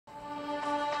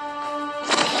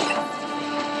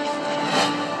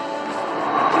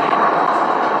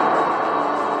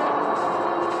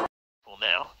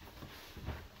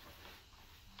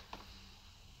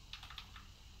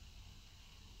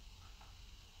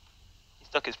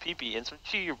stuck his pee-pee in some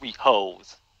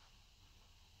Cheerios.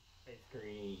 Ice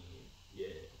cream. Yeah.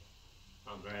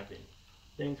 I'm rapping.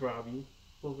 Thanks, Robbie.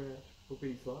 We're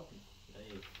pretty sloppy.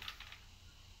 Nice.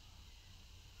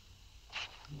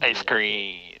 Ice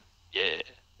cream. Yeah.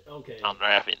 Okay. I'm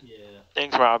rapping. Yeah.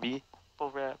 Thanks, Robbie.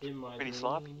 Full rap. In my Pretty dreams.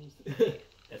 sloppy.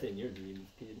 That's in your dreams,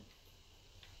 kid.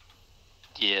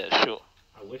 Yeah, sure.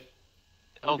 I wish.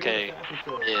 Okay.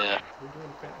 Yeah. We're doing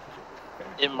a fashion show.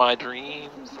 In my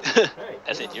dreams. Hey,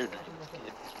 That's in your dreams,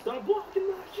 kid. stop blocking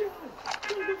my shot.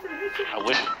 I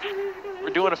wish.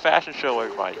 We're doing a fashion show,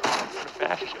 everybody. We're doing a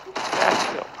fashion show.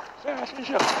 Fashion show. Fashion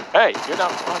show. Hey, you're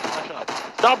not blocking my shot.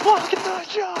 Stop blocking my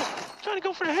shot. I'm trying to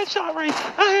go for the headshot, Ray.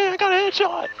 Hey, I got a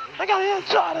headshot. I got a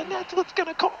headshot, and that's what's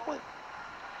gonna call it.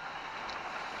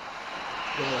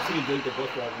 Yeah, I see you did the bus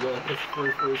driver. You're like this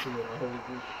first person in our whole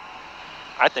group.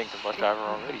 I thank the bus driver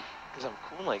already, because I'm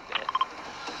cool like that.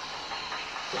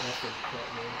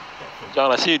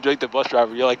 John, I see you drink the bus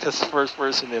driver. You're like this first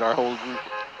person in our whole group.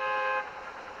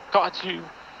 Caught you.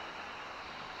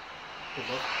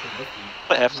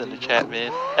 Put F's in the chat,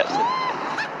 man. F's in the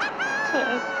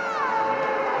chat.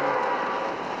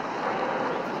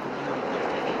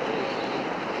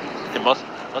 It must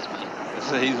be.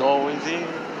 So he's always here.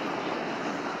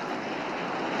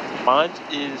 Mine's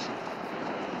is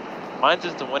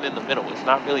the one in the middle. It's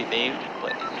not really named,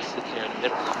 but it just sits there in the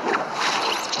middle.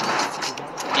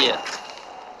 Yeah.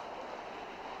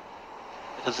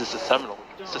 Because it's a Seminole.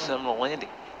 It's a Seminole landing.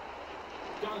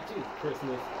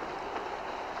 Christmas.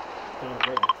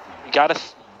 You gotta.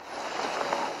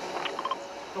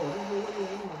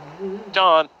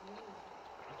 John,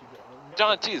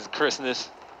 Jesus, Christmas.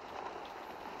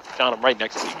 John, I'm right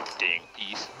next to you, dang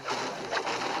piece.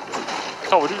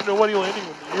 Oh, there's nobody landing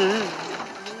with me.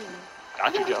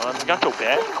 Got you, John. I got your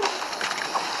back.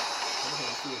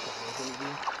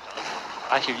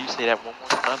 I hear you say that one more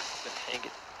time. Then hang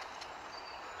it.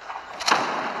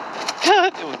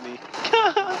 God, it was me. I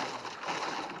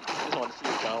just wanted to see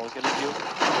what John was gonna do.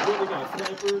 We got a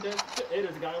sniper. Hey,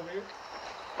 there's a guy over here.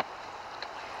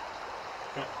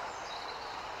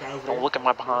 Don't look at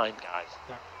my behind, guys.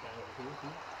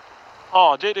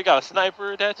 Oh, JD got a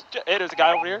sniper. Hey, there's a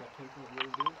guy over there.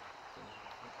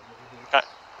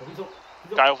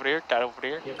 Guy over there. Guy over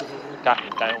there. Guy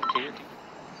over here.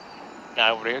 Guy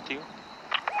over there too.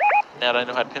 Now that I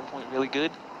know how to pinpoint really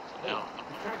good. Now.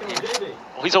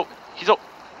 Oh, he's over.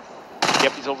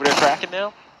 Yep, he's over there cracking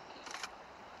now.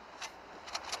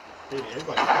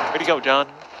 Where'd he go, John?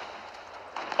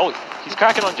 Oh, he's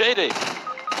cracking on JD.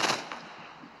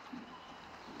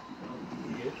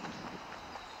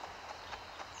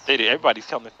 JD, everybody's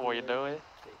coming for you, know it?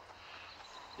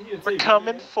 We're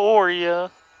coming for you.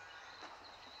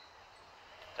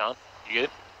 John, you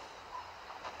good?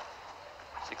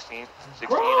 16,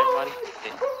 everybody.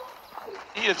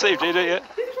 He didn't save JJ yet.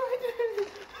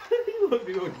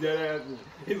 He looked dead at me.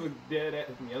 He looked dead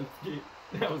at me. I'm scared.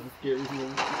 That was the scariest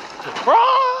moment.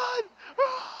 Run!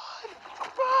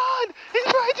 He's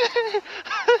right there.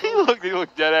 he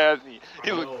looked dead at me.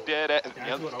 He looked dead at me.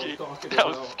 I'm scared. That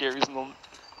was the scariest moment.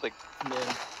 Like,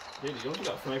 man, JJ, don't you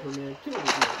got sniper, man? Kill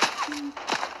this man.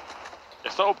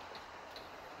 Yes, so.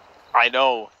 I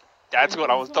know. That's what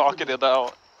I was talking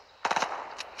about.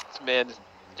 Man,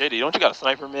 JD, don't you got a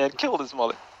sniper, man? Kill this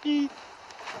mother.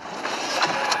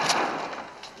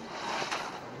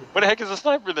 Where the heck is a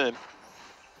sniper then?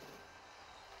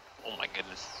 Oh my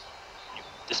goodness.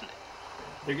 This man.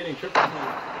 They're getting triple team.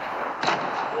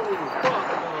 Oh, fuck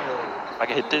no. If I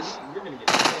can hit this. You're gonna get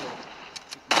killed.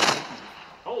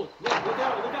 Oh, look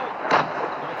out.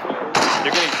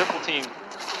 They're getting triple team.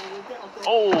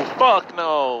 Oh, fuck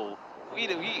no.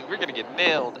 We're gonna get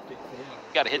nailed. We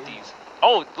gotta hit these.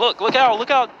 Oh, look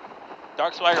out.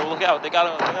 Dark Swagger, look out. They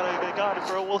got it,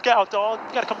 bro. Look out, dog.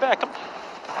 You gotta come back. Come.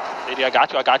 JD, I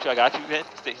got you, man.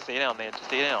 Stay down, man. Just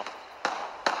stay down.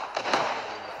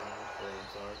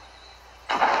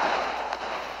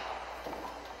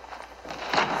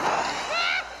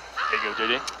 There you go,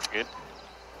 JJ. Good.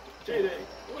 JJ.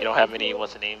 You don't have any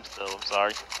what's the name, so I'm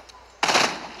sorry.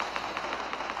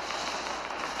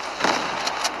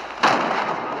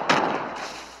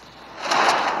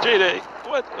 JD,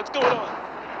 what's going on?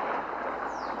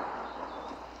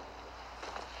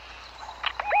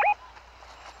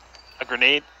 A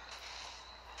grenade?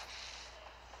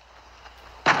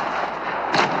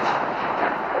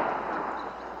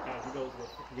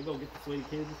 We go get the sweaty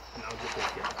kids, and I'll get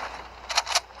this guy.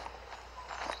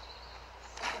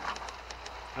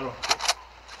 I don't.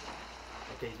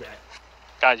 Okay, he's back.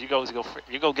 Guys, you go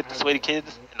get the sweaty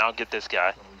kids, and I'll get this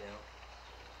guy.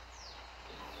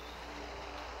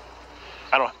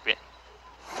 I don't.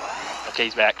 Okay, Okay,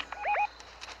 he's back.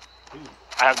 Dude,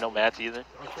 I have no mats either.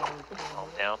 Dark Swiper, come Oh, on.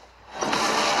 down.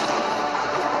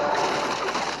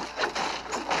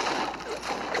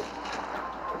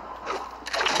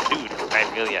 Dude,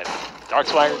 I really had Dark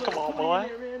Swagger. Come on, boy.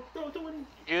 There, man. Throw 20. You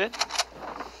good?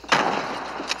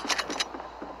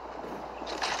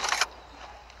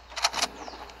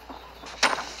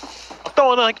 I'm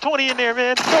throwing like 20 in there,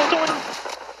 man. Throw 20.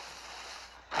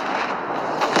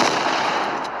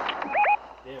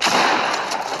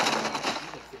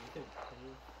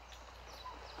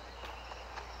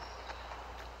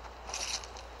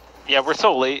 Yeah, we're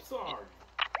so late. Sorry.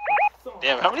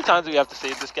 Damn, how many times do we have to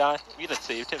save this guy? We done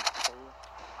saved him.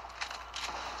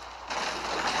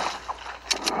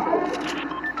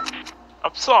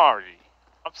 I'm sorry.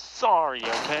 I'm sorry,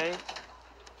 okay?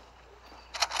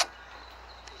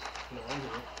 No, I'm here.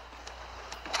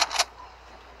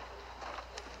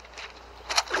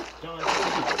 John,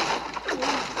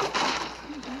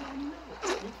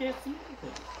 you can't see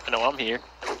anything. I know I'm here.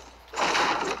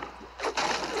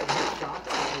 Shots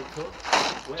that they took,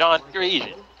 John, like you're a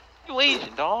Asian. boat. You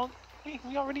Asian, dog. We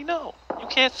already know. You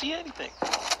can't see anything.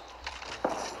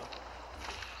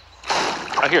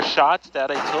 I hear shots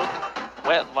that I took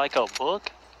wet like a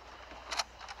book.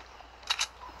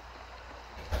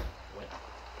 What?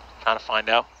 Trying to find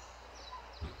out.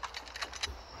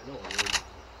 I know it is.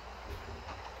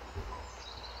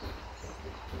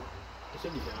 It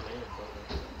should be down there.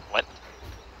 What?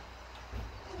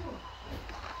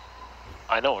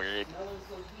 I know where it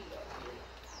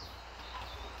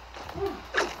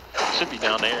should be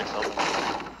down there or something. I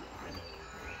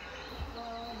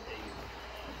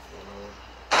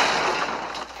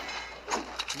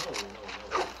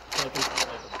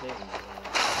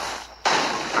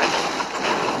know.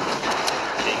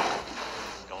 Hey,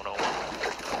 what's going on?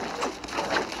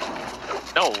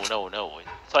 No.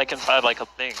 It's like inside like a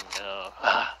thing.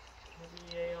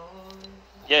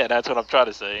 Yeah, that's what I'm trying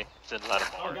to say. It's inside a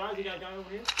Oh, bar. guys, you got a guy over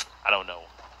here? I don't know.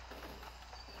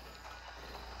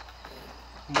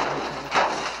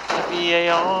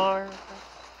 VAR.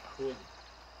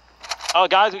 Oh,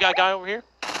 guys, we got a guy over here.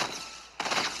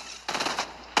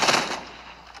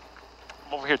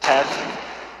 I'm over here, Taz.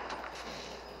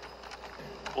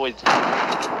 Boys.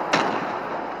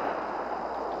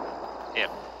 Yeah.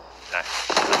 Nice.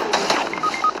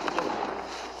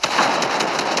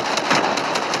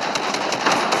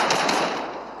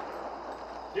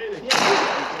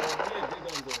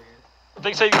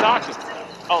 They say you knocked him.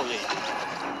 Oh,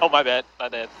 yeah. Oh, my bad.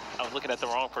 I was looking at the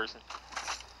wrong person.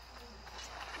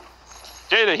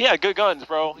 Jada, he had good guns,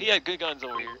 bro. He had good guns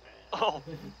over here. Oh.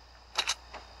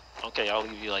 Okay, I'll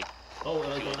leave you like. Oh,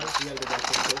 you gotta go back to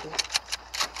the circle.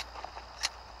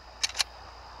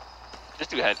 This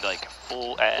dude had like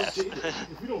full ass. Jada,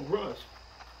 if we don't rush,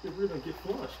 we're gonna get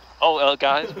flushed. Oh,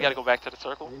 guys, we gotta go back to the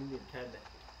circle. We need a cat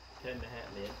in the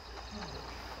hat, man.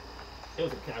 It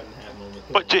was a cat in the hat moment.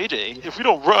 But JJ, if we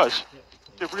don't rush,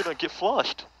 then we're gonna get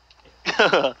flushed. We're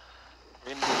gonna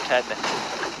do a cat in the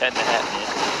hat, man.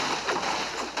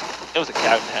 It was a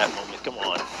cat in the hat moment. Come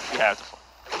on, you have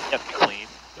to be clean.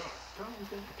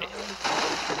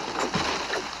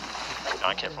 No,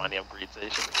 I can't find the upgrade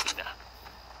station. Nah.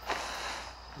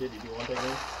 Did you want that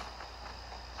gun?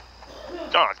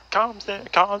 John, calm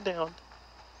down.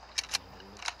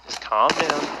 Just calm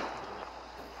down.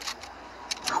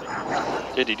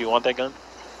 Did you want that gun?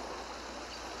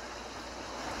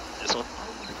 This one?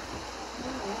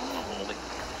 I'm holding.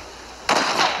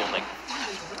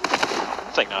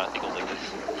 It's like not, it goes like this.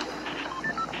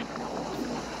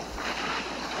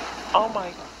 Oh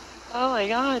my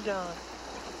god, John.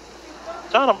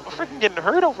 John, I'm freaking getting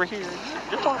hurt over here.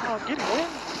 You're talking about getting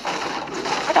wins.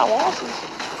 I got losses.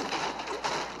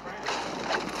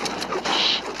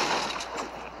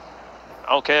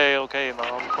 Okay,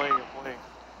 man, I'm playing.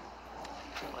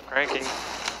 I'm cranking.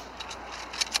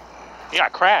 He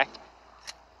got cracked.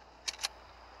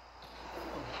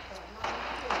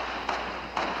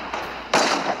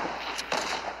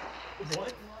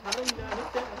 What? How do you not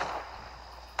hit that?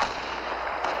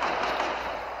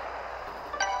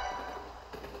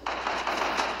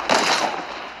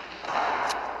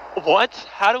 What?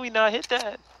 How do we not hit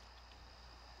that?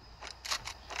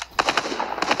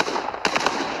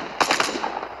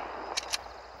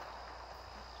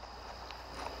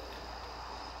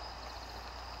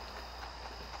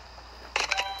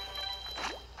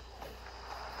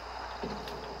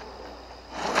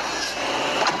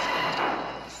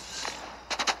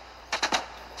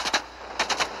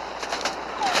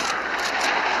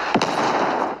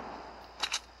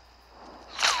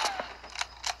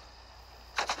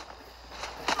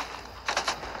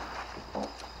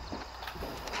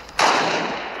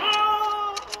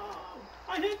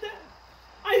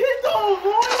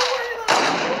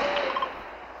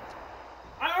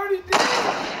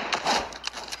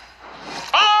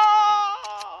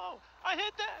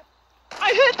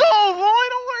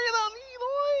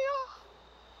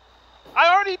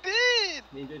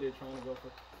 Me and JD trying to go for.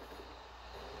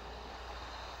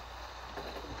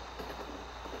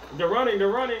 They're running. They're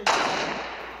running.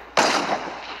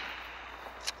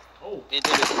 Oh. Me and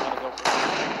JD trying to go for.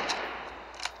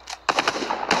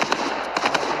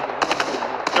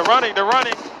 They're running. They're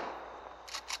running.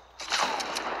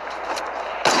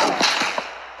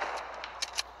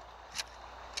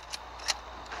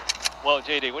 Well,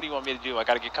 JD, what do you want me to do? I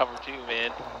gotta get cover too,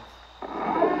 man.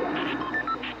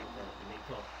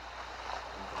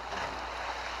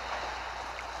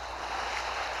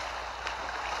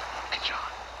 Okay,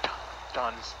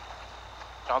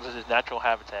 John's in his natural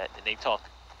habitat, and they talk.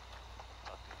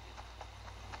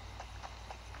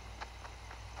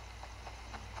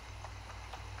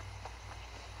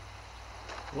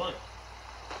 What?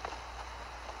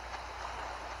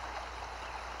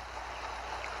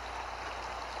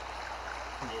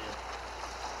 Yeah.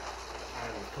 I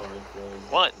have his card, so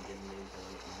what?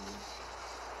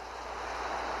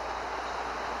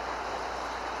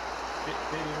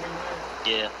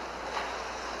 Yeah.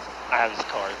 I have his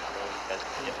card, so you guys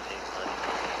can get me money.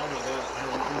 Oh my god,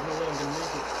 there's no way I'm gonna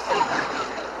make it.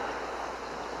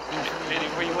 Vinny,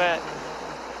 where you at?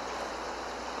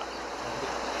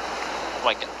 Oh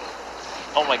my god.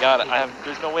 Oh my god,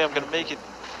 there's no way I'm gonna make it.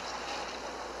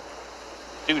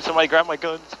 Dude, somebody grab my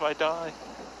guns if I die.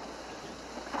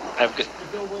 I have good.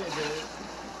 There's no way, dude.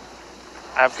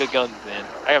 I have good guns, man.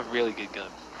 I have really good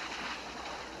guns.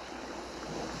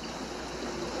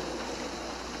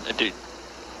 Dude,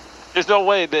 there's no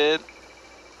way, dude.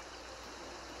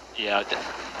 Yeah, I'm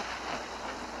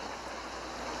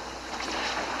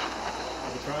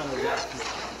trying to react to it.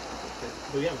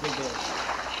 But we have good guns.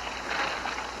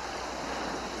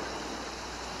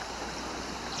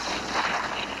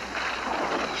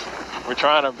 we're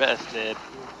trying our best, dude.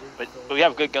 But we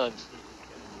have good guns.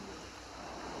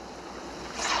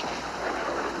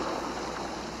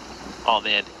 Oh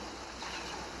man.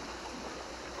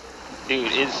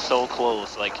 Dude, it's so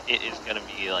close. Like, it is gonna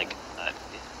be like.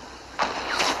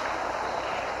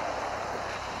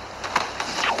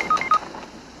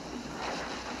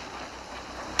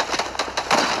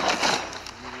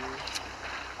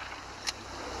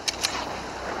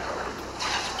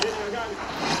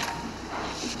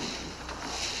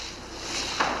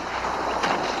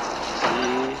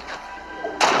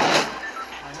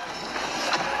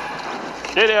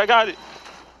 Did I got it.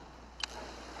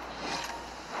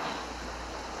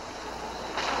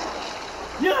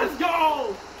 Let's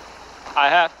go! I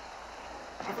have.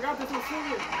 I forgot this was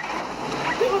serious.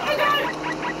 Dude, I got it!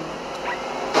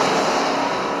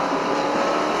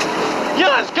 Yeah,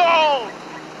 let's go!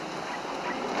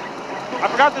 I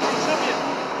forgot this was Simeon.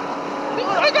 Dude,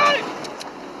 I got it!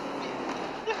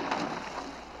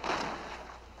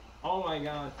 Oh my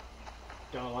god.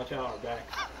 John, watch out, our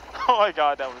backs. Oh my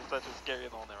god, that was such a scary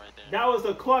moment right there. That was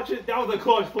a clutch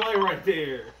play right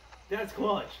there. That's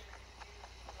clutch.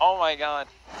 Oh my god.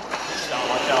 John,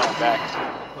 watch out, our backs.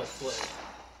 Clutch play.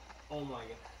 Oh my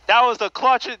god. That was a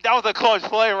clutch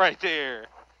play right there.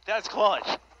 That's clutch.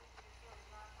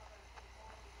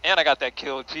 And I got that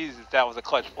kill. Jesus, that was a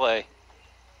clutch play.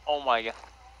 Oh my god.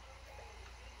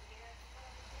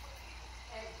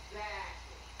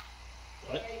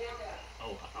 What?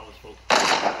 Oh, I was focused.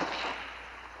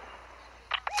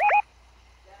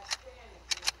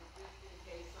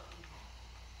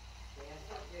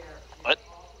 What?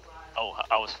 Oh,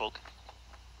 I was focused.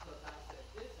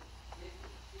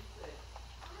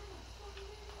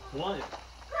 What?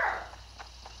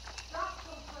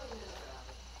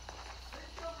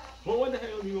 Well, what the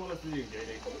hell do you want us to do,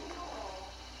 JD?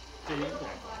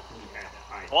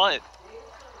 What?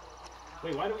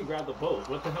 Wait, why do we grab the boat?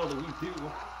 What the hell do we do?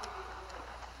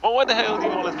 Well, what the hell do you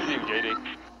want us to do, JD?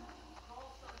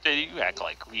 JD, you act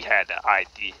like we had the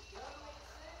ID.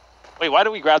 Wait, why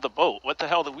do we grab the boat? What the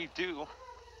hell did we do?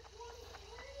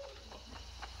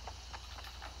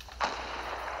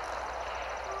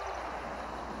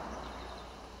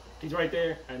 He's right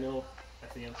there. I know. I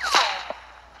see him.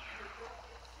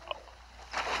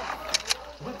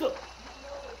 What the?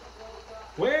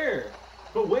 Where?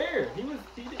 But where?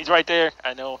 He's right there.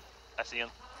 I know. I see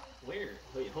him. Where?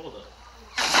 Wait, hold up.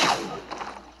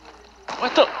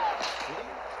 What the?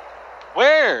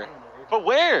 Where? But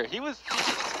where? He was.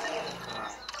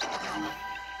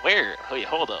 Where? Wait,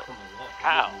 hold up.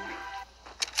 How?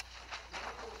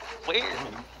 Where?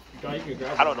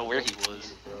 I don't know where he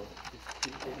was.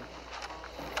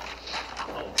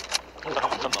 I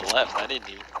thought he was on the left. I didn't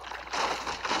even.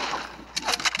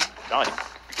 God,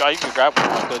 you can grab one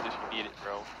of my goods if you need it,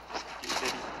 bro.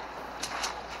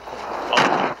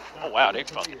 Oh wow, they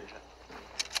fucking.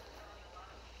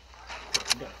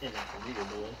 You gotta end that career,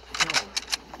 boy.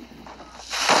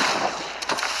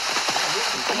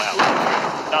 Come on.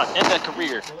 Wow. John, end that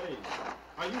career.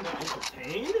 Are you not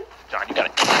entertained? John, you gotta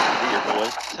end that career, boy.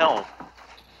 Tell him.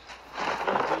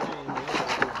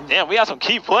 Damn, we got some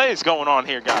key plays going on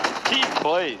here, guys. Key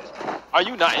plays. Are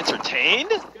you not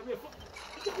entertained?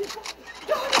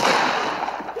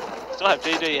 Still have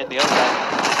JJ and the other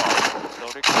guy.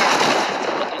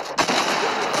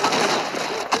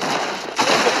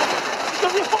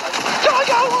 John, I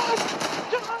got one!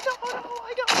 John, no, I got one!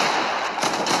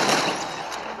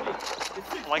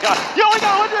 Oh my god. Yo, I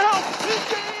got 100 health! This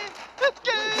game! This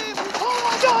game! Oh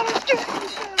my god, it's game!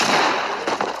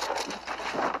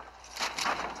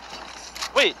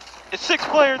 Wait, it's 6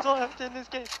 players left in this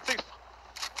game. 6.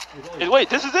 Wait,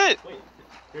 this is it!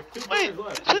 Wait,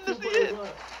 shouldn't this be it?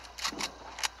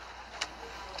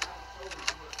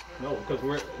 No, because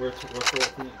we're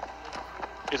 14.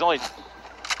 There's only...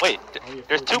 Wait,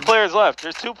 there's 2 players left.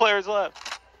 There's 2 players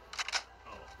left.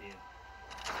 Oh, yeah.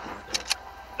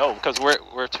 No, because we're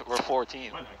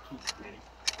 14. Why not keep forgetting?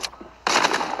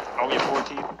 Are we at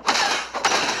 14?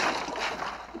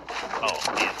 Oh,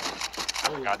 man. I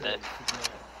forgot that.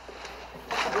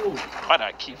 Why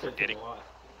not keep forgetting?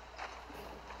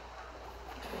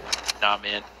 Nah,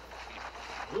 man.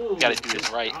 We gotta do this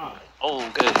right. Oh,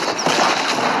 good.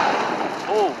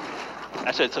 Oh,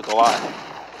 that shit took a lot.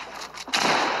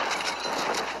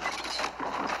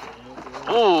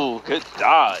 Oh, good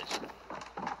dodge.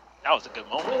 That was a good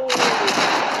moment.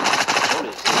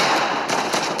 Notice.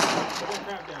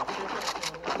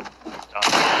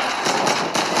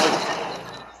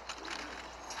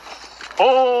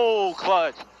 Oh,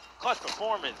 clutch. Clutch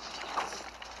performance.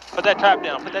 Put that trap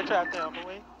down. Put that trap down,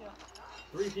 boy. Yeah.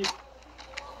 3 people.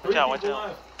 Watch out, watch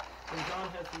out. And John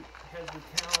has the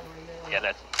talent right now. Yeah,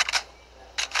 that's...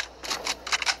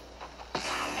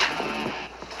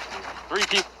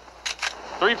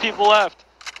 3 people left.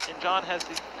 And John has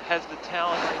the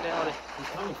talent right now. He's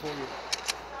coming for you.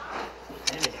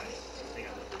 And they got it. They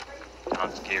got it.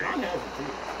 John's scary. John has it too.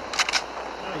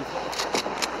 No, he's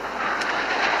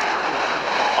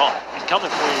oh, he's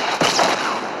coming for you.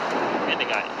 And they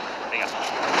got it. They got it.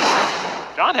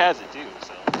 John has it too,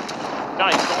 so.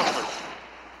 John, he's going for it.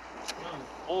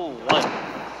 Oh, 1.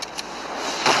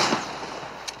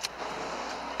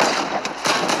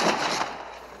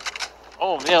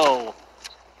 Oh, no.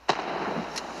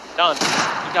 John,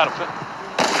 you gotta put...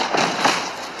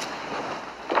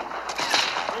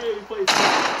 Hey, he plays.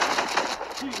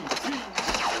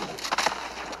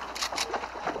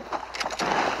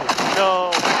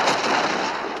 No.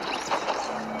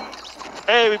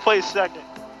 Hey, we play second.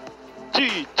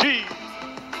 GG.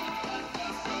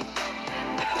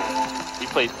 He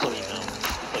plays clean now.